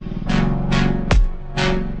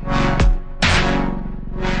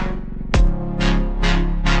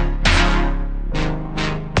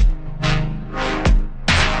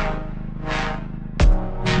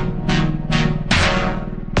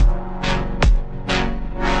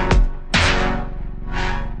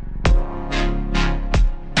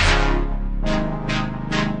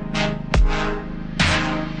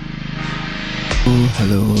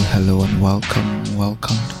hello and welcome.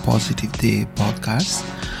 Welcome to Positive Day Podcast.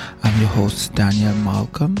 I'm your host, Daniel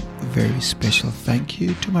Malcolm. A very special thank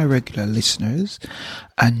you to my regular listeners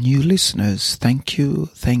and new listeners. Thank you,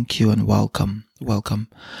 and welcome. Welcome.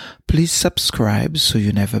 Please subscribe so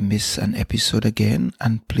you never miss an episode again,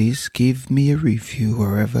 and please give me a review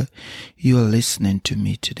wherever you are listening to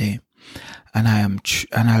me today. And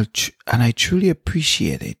I truly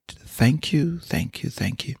appreciate it. Thank you.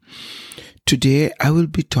 Today I will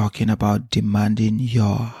be talking about demanding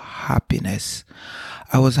your happiness.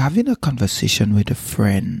 I was having a conversation with a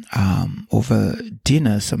friend over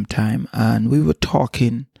dinner sometime, and we were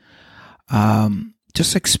talking,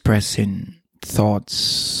 just expressing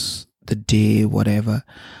thoughts, the day, whatever.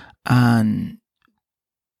 And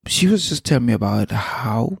she was just telling me about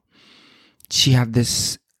how she had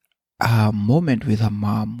this moment with her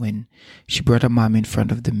mom when she brought her mom in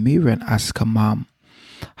front of the mirror and asked her mom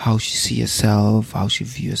how she see herself, how she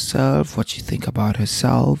view herself, what she think about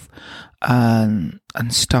herself, and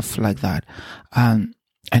stuff like that. And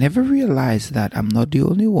I never realized that I'm not the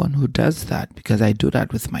only one who does that, because I do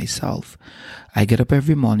that with myself. I get up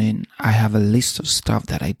every morning, I have a list of stuff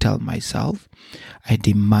that I tell myself. I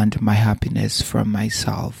demand my happiness from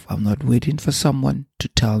myself. I'm not waiting for someone to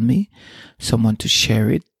tell me, someone to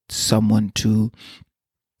share it, someone to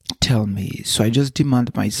tell me. So I just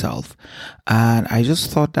demand myself. And I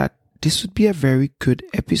just thought that this would be a very good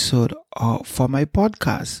episode for my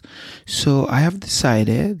podcast. So I have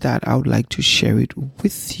decided that I would like to share it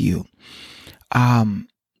with you.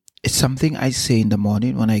 It's something I say in the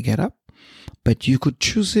morning when I get up, but you could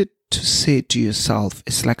choose it to say to yourself.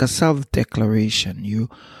 It's like a self-declaration. You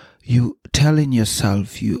telling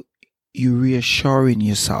yourself, you reassuring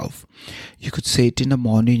yourself. You could say it in the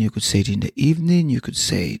morning, you could say it in the evening, you could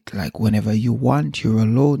say it like whenever you want, you're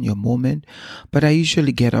alone, your moment. But I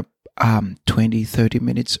usually get up 20-30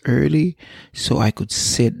 minutes early so I could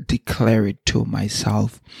declare it to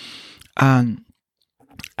myself. And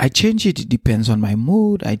I change it. It depends on my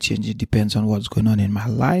mood. I change it depends on what's going on in my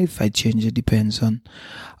life. I change it depends on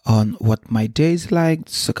what my day is like,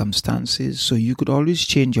 circumstances. So you could always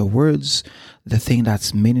change your words, the thing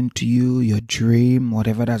that's meaning to you, your dream,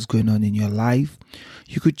 whatever that's going on in your life.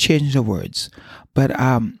 You could change the words. But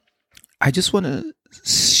I just want to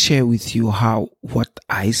share with you what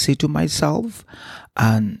I say to myself.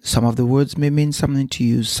 And some of the words may mean something to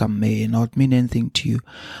you, some may not mean anything to you.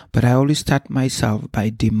 But I always start myself by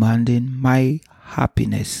demanding my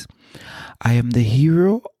happiness. I am the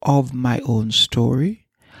hero of my own story,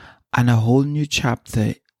 and a whole new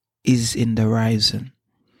chapter is in the horizon.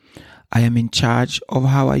 I am in charge of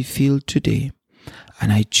how I feel today,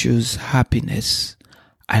 and I choose happiness.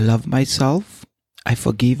 I love myself. I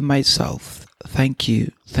forgive myself. Thank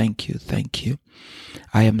you.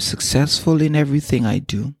 I am successful in everything I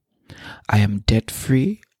do. I am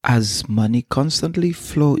debt-free as money constantly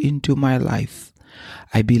flow into my life.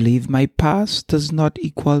 I believe my past does not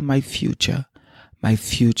equal my future. My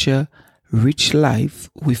future rich life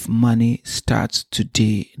with money starts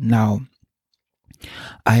today, now.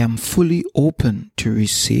 I am fully open to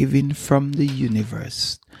receiving from the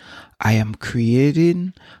universe. I am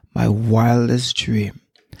creating my wildest dream.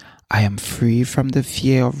 I am free from the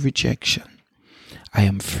fear of rejection. I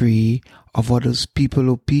am free of others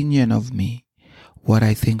people's opinion of me. What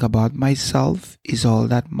I think about myself is all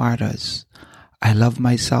that matters. I love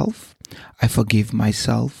myself. I forgive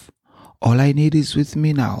myself. All I need is with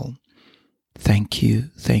me now. Thank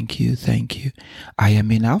you. I am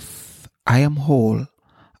enough. I am whole.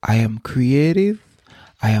 I am creative.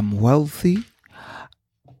 I am wealthy.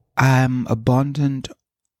 I am abundant,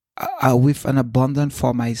 with an abundance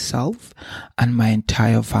for myself and my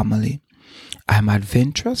entire family. I am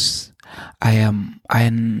adventurous. I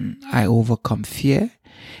overcome fear.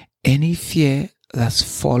 Any fear that's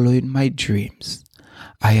following my dreams.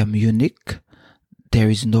 I am unique. There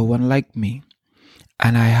is no one like me.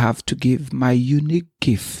 And I have to give my unique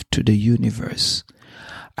gift to the universe.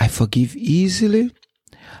 I forgive easily.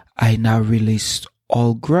 I now release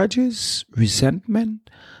all grudges, resentment,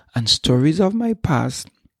 and stories of my past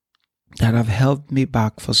that have held me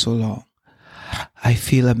back for so long. I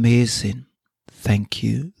feel amazing. Thank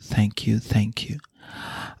you.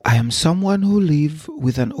 I am someone who lives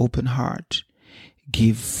with an open heart.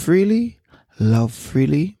 Give freely, love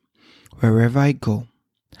freely, wherever I go.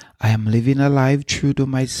 I am living a life true to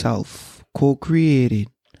myself, co-created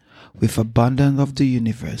with abundance of the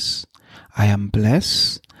universe. I am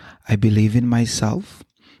blessed. I believe in myself.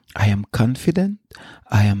 I am confident.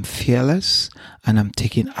 I am fearless, and I'm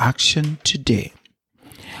taking action today.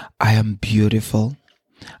 I am beautiful.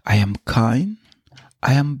 I am kind.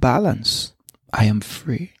 I am balanced. I am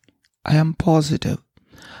free. I am positive.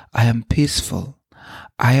 I am peaceful.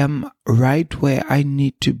 I am right where I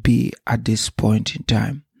need to be at this point in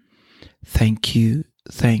time. Thank you,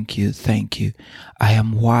 thank you, thank you. I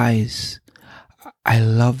am wise. I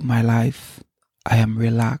love my life. I am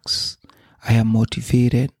relaxed. I am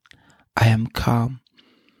motivated. I am calm.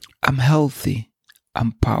 I'm healthy.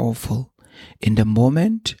 I'm powerful. In the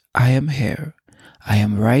moment, I am here. I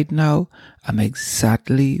am right now. I'm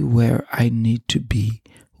exactly where I need to be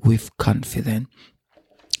with confidence.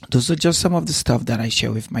 Those are just some of the stuff that I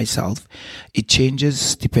share with myself. It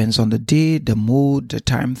changes, depends on the day, the mood, the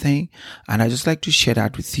time thing. And I just like to share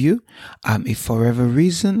that with you. If for whatever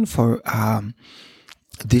reason,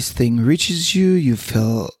 this thing reaches you, you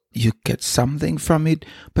feel you get something from it,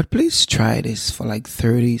 but please try this for like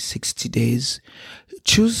 30, 60 days.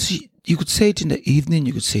 You could say it in the evening,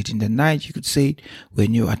 you could say it in the night, you could say it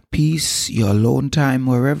when you're at peace, your alone time,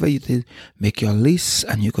 wherever you did, make your list,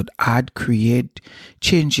 and you could add, create,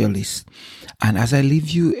 change your list. And as I leave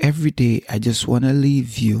you every day, I just want to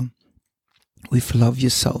leave you with love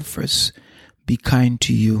yourself first. Be kind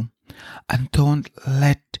to you, and don't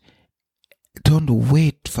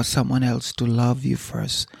wait for someone else to love you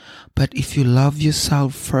first. But if you love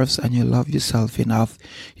yourself first and you love yourself enough,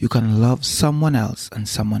 you can love someone else and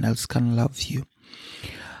someone else can love you.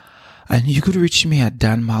 And you could reach me at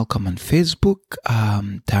Dan Malcolm on Facebook,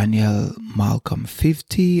 Daniel Malcolm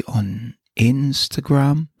 50 on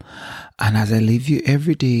Instagram. And as I leave you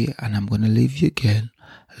every day, and I'm going to leave you again,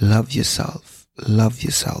 love yourself, love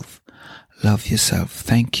yourself, love yourself.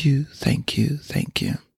 Thank you, thank you, thank you.